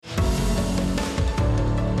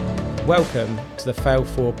Welcome to the Fail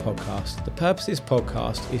Forward podcast. The purpose of this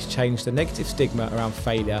podcast is change the negative stigma around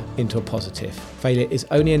failure into a positive. Failure is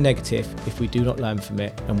only a negative if we do not learn from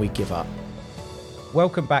it and we give up.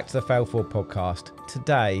 Welcome back to the Fail Forward podcast.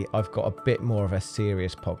 Today, I've got a bit more of a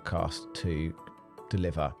serious podcast to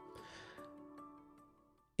deliver.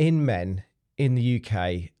 In men in the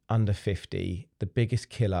UK under 50, the biggest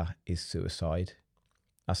killer is suicide.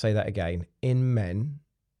 I'll say that again. In men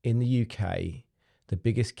in the UK, the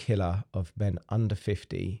biggest killer of men under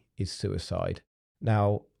 50 is suicide.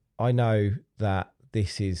 Now, I know that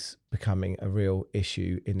this is becoming a real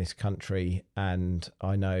issue in this country, and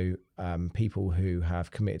I know people who have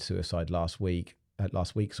committed suicide last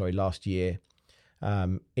year.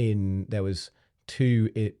 There was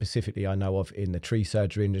two specifically I know of in the tree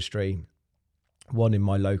surgery industry, one in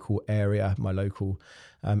my local area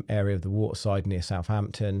area of the Waterside near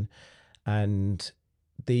Southampton, and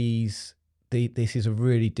this is a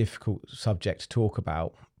really difficult subject to talk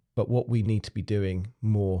about, but what we need to be doing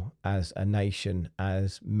more as a nation,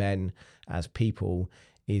 as men, as people,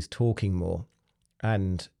 is talking more.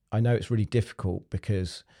 And I know it's really difficult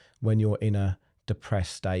because when you're in a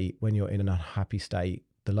depressed state, when you're in an unhappy state,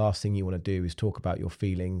 the last thing you want to do is talk about your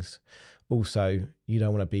feelings. Also, you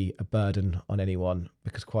don't want to be a burden on anyone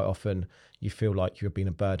because quite often you feel like you've been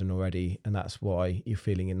a burden already, and that's why you're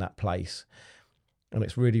feeling in that place. And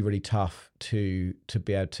it's really, really tough to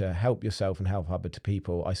be able to help yourself and help other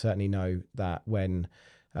people. I certainly know that when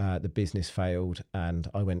the business failed and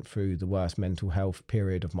I went through the worst mental health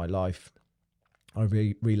period of my life, I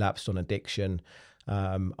relapsed on addiction.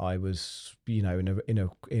 I was,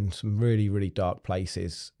 in some really, really dark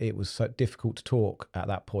places. It was so difficult to talk at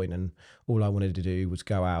that point, and all I wanted to do was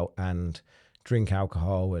go out and drink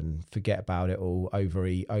alcohol and forget about it all,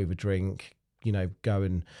 overeat, overdrink, go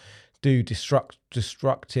and do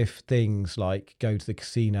destructive things like go to the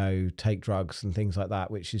casino, take drugs and things like that,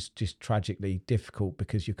 which is just tragically difficult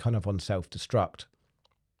because you're kind of on self-destruct.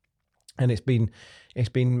 And it's been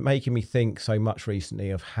making me think so much recently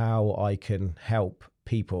of how I can help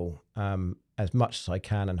people as much as I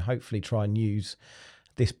can, and hopefully try and use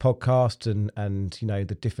this podcast and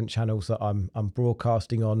the different channels that I'm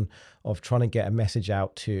broadcasting on, of trying to get a message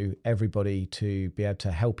out to everybody to be able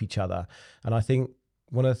to help each other. And I think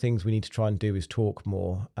one of the things we need to try and do is talk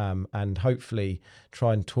more, and hopefully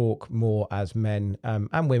try and talk more as men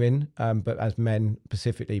and women, but as men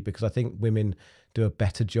specifically, because I think women do a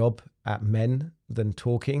better job at men than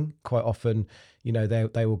talking. Quite often,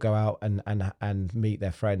 they will go out and meet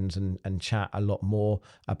their friends and chat a lot more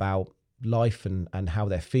about life and how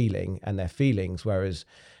they're feeling and their feelings, whereas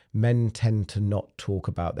men tend to not talk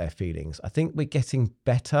about their feelings. I think we're getting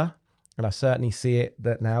better. And I certainly see it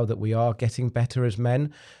that now that we are getting better as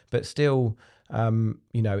men, but still,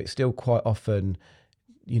 it's still quite often,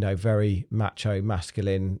 very macho,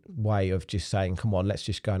 masculine way of just saying, come on, let's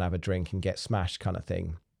just go and have a drink and get smashed kind of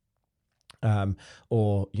thing.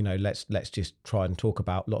 Or let's just try and talk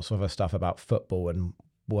about lots of other stuff about football and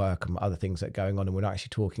work and other things that are going on, and we're not actually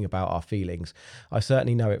talking about our feelings. I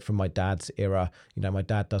certainly know it from my dad's era. My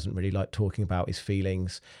dad doesn't really like talking about his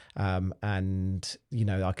feelings, and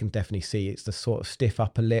I can definitely see it's the sort of stiff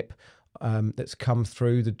upper lip that's come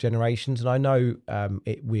through the generations. And I know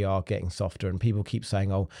we are getting softer, and people keep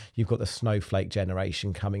saying, oh, you've got the snowflake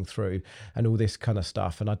generation coming through and all this kind of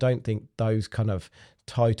stuff, and I don't think those kind of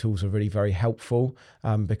titles are really very helpful,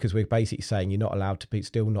 because we're basically saying you're not allowed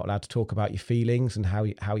to talk about your feelings and how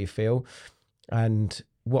you feel. And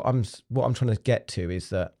what I'm trying to get to is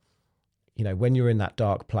that when you're in that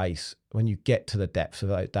dark place, when you get to the depths of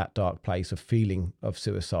that dark place of feeling of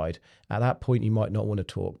suicide, at that point you might not want to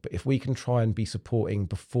talk. But if we can try and be supporting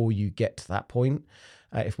before you get to that point,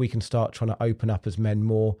 if we can start trying to open up as men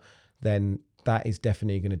more, then that is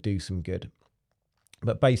definitely going to do some good.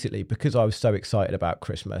 But basically, because I was so excited about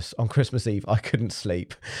Christmas, on Christmas Eve, I couldn't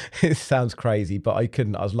sleep. It sounds crazy, but I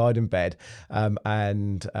couldn't. I was lying in bed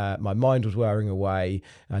and my mind was whirring away.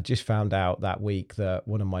 I just found out that week that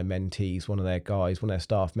one of my mentees, one of their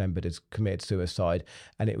staff members has committed suicide,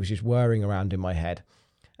 and it was just whirring around in my head.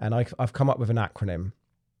 And I've come up with an acronym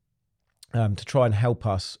to try and help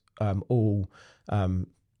us all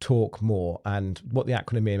talk more. And what the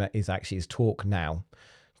acronym is Talk Now.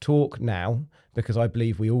 Talk now, because I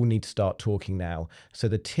believe we all need to start talking now. So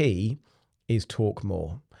the T is talk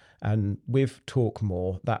more. And with talk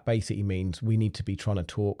more, that basically means we need to be trying to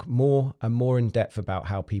talk more and more in depth about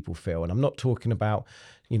how people feel. And I'm not talking about,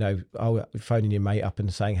 phoning your mate up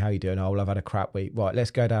and saying, how you doing? Oh, well, I've had a crap week. Right, let's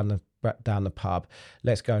go down the pub.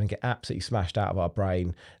 Let's go and get absolutely smashed out of our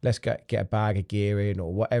brain. Let's get a bag of gear in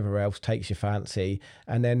or whatever else takes your fancy.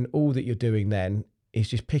 And then all that you're doing then is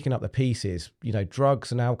just picking up the pieces.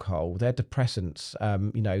 Drugs and alcohol, they're depressants.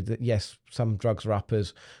 Yes, some drugs are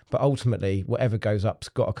uppers, but ultimately whatever goes up's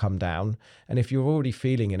got to come down. And if you're already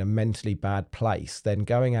feeling in a mentally bad place, then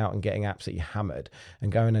going out and getting absolutely hammered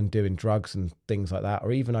and going and doing drugs and things like that,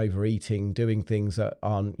 or even overeating, doing things that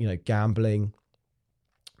aren't, gambling,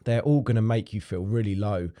 they're all going to make you feel really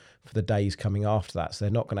low for the days coming after that. So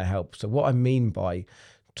they're not going to help. So what I mean by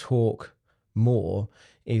talk more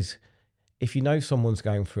is, if you know someone's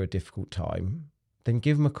going through a difficult time, then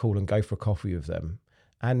give them a call and go for a coffee with them.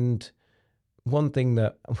 And one thing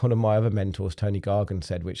that one of my other mentors, Tony Gargan,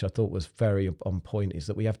 said, which I thought was very on point, is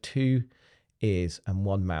that we have 2 ears and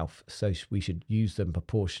 1 mouth, so we should use them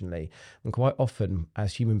proportionally. And quite often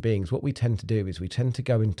as human beings, what we tend to do is we tend to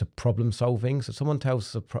go into problem solving. So someone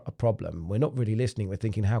tells us a problem, we're not really listening, we're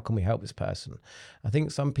thinking, how can we help this person? I think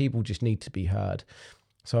some people just need to be heard.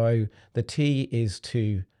 So the T is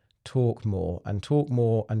to talk more and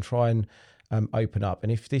try and open up.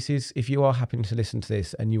 And if you are happening to listen to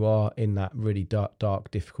this and you are in that really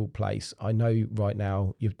dark, difficult place, I know right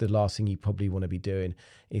now the last thing you probably want to be doing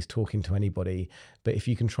is talking to anybody. But if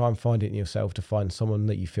you can try and find it in yourself to find someone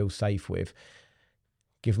that you feel safe with,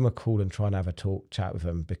 give them a call and try and have a chat with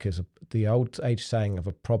them, because the old age saying of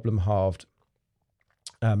a problem halved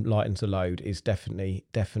lightens the load is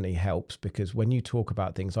definitely helps. Because when you talk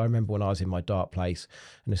about things, I remember when I was in my dark place,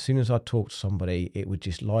 and as soon as I talked to somebody, it would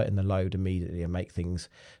just lighten the load immediately and make things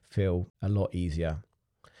feel a lot easier.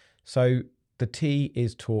 So the T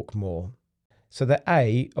is talk more. So the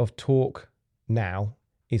A of talk now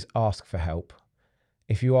is ask for help.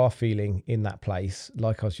 If you are feeling in that place,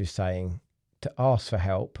 like I was just saying, to ask for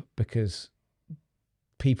help, because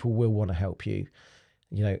people will want to help you.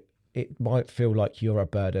 It might feel like you're a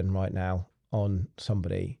burden right now on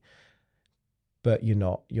somebody, but you're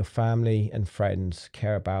not. Your family and friends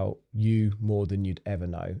care about you more than you'd ever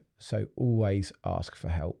know. So always ask for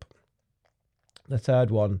help. The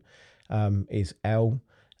third one is L,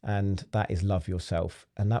 and that is love yourself.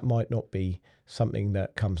 And that might not be something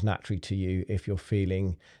that comes naturally to you if you're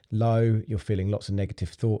feeling low, you're feeling lots of negative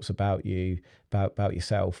thoughts about you, about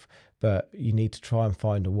yourself, but you need to try and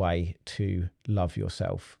find a way to love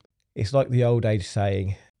yourself. It's like the old age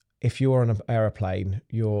saying, if you're on an aeroplane,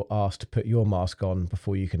 you're asked to put your mask on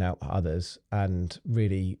before you can help others. And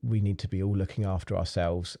really, we need to be all looking after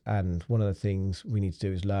ourselves. And one of the things we need to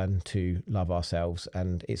do is learn to love ourselves.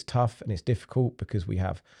 And it's tough and it's difficult because we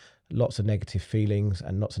have lots of negative feelings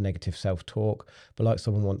and lots of negative self-talk. But like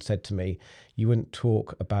someone once said to me, you wouldn't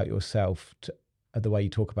talk about yourself the way you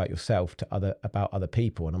talk about yourself about other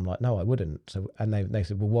people. And I'm like, no, I wouldn't. So, and they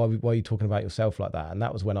said, well, why are you talking about yourself like that? And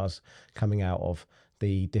that was when I was coming out of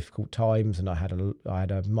the difficult times, and I had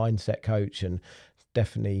a mindset coach, and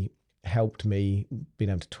definitely helped me being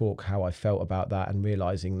able to talk how I felt about that, and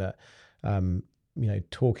realizing that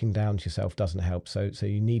talking down to yourself doesn't help. So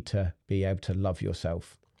you need to be able to love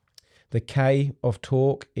yourself. The K of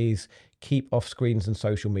talk is keep off screens and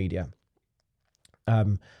social media.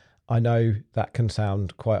 I know that can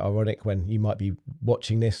sound quite ironic when you might be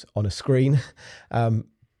watching this on a screen,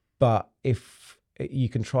 but if you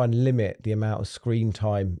can try and limit the amount of screen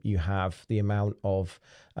time you have, the amount of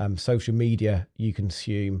social media you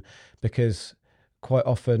consume, because quite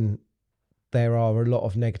often there are a lot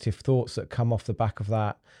of negative thoughts that come off the back of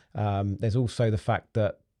that. There's also the fact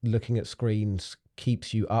that looking at screens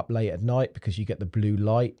keeps you up late at night because you get the blue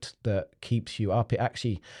light that keeps you up. It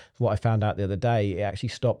actually, what I found out the other day, it actually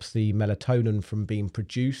stops the melatonin from being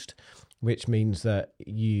produced, which means that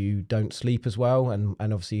you don't sleep as well. And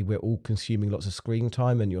obviously we're all consuming lots of screen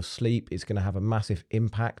time, and your sleep is going to have a massive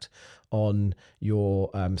impact on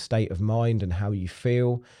your state of mind and how you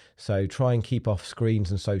feel. So try and keep off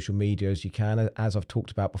screens and social media as you can. As I've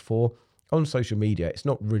talked about before, on social media, it's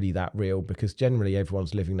not really that real because generally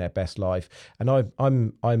everyone's living their best life. And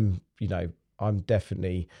I'm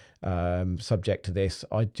definitely subject to this.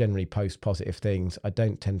 I generally post positive things. I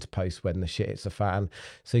don't tend to post when the shit hits the fan.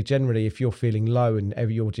 So generally, if you're feeling low and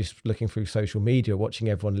you're just looking through social media, watching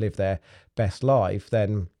everyone live their best life,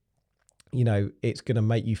 then, it's going to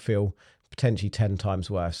make you feel potentially 10 times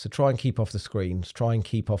worse. So try and keep off the screens, try and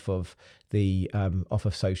keep off of the off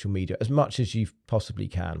of social media as much as you possibly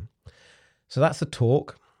can. So that's the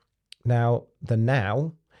talk. Now, the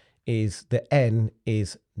now is, the N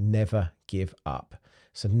is never give up.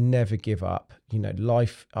 So never give up.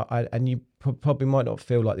 Life, and you probably might not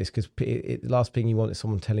feel like this because the last thing you want is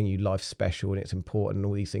someone telling you life's special and it's important and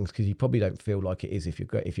all these things, because you probably don't feel like it is if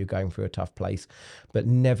you're going through a tough place. But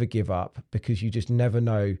never give up, because you just never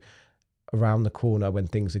know around the corner when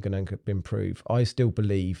things are going to improve. I still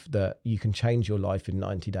believe that you can change your life in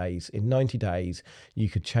 90 days. In 90 days, you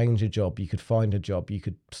could change a job, you could find a job, you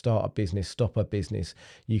could start a business, stop a business,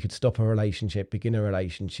 you could stop a relationship, begin a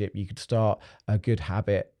relationship, you could start a good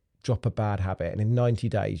habit, drop a bad habit. And in 90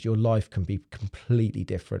 days, your life can be completely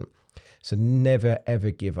different. So never,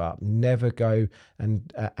 ever give up. Never go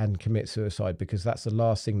and commit suicide, because that's the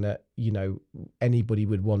last thing that, you know, anybody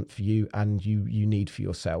would want for you and you need for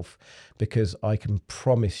yourself. Because I can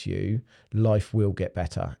promise you, life will get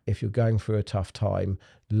better. If you're going through a tough time,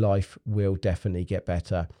 life will definitely get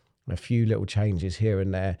better. A few little changes here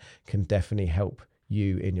and there can definitely help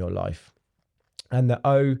you in your life. And the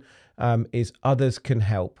O is others can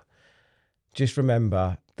help. Just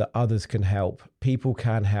remember that others can help. People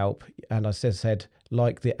can help. And as I said,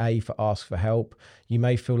 like the A for ask for help, you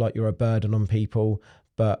may feel like you're a burden on people,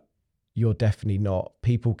 but you're definitely not.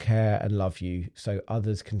 People care and love you. So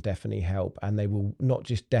others can definitely help, and they will not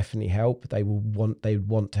just definitely help, they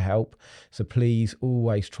want to help. So please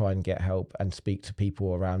always try and get help and speak to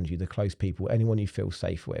people around you, the close people, anyone you feel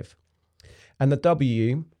safe with. And the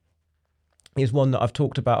W is one that I've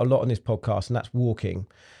talked about a lot on this podcast, and that's walking.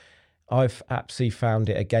 I've absolutely found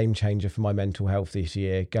it a game changer for my mental health this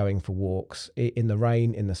year, going for walks in the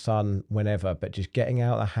rain, in the sun, whenever, but just getting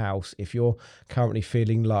out of the house. If you're currently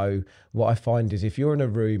feeling low, what I find is if you're in a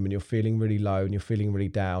room and you're feeling really low and you're feeling really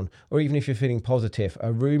down, or even if you're feeling positive,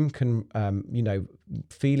 a room can,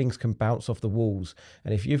 feelings can bounce off the walls.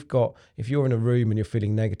 And if you're in a room and you're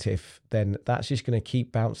feeling negative, then that's just going to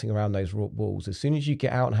keep bouncing around those walls. As soon as you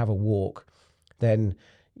get out and have a walk, then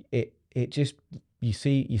it just... You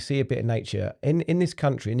see a bit of nature in this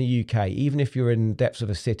country, in the UK. Even if you're in the depths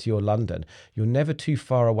of a city or London, you're never too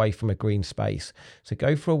far away from a green space. So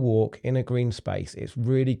go for a walk in a green space. It's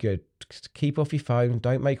really good. Just keep off your phone.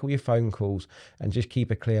 Don't make all your phone calls, and just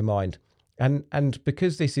keep a clear mind. And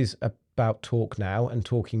because this is about talk now and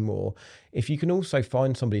talking more, if you can also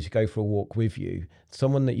find somebody to go for a walk with you,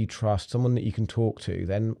 someone that you trust, someone that you can talk to,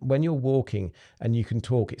 then when you're walking and you can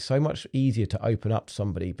talk, it's so much easier to open up to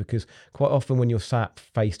somebody, because quite often when you're sat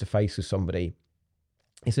face to face with somebody,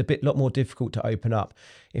 it's a lot more difficult to open up.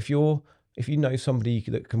 If you know somebody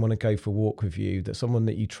that can want to go for a walk with you, that's someone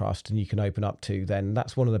that you trust and you can open up to, then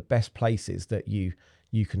that's one of the best places that you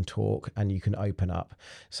can talk and you can open up.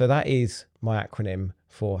 So that is my acronym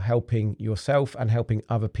for helping yourself and helping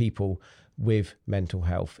other people with mental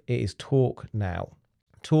health. It is talk now.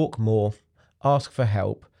 Talk more, ask for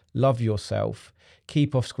help, love yourself,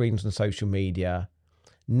 keep off screens and social media,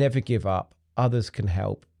 never give up, others can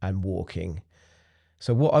help, and walking.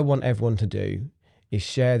 So what I want everyone to do is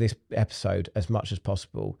share this episode as much as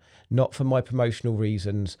possible, not for my promotional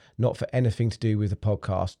reasons, not for anything to do with the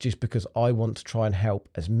podcast, just because I want to try and help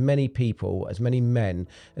as many people, as many men,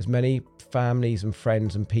 as many families and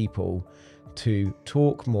friends and people to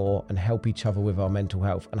talk more and help each other with our mental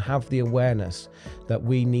health, and have the awareness that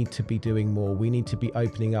we need to be doing more. We need to be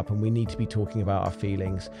opening up, and we need to be talking about our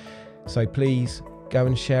feelings. So please go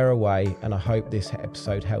and share away, and I hope this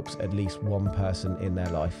episode helps at least one person in their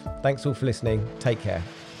life. Thanks all for listening. Take care.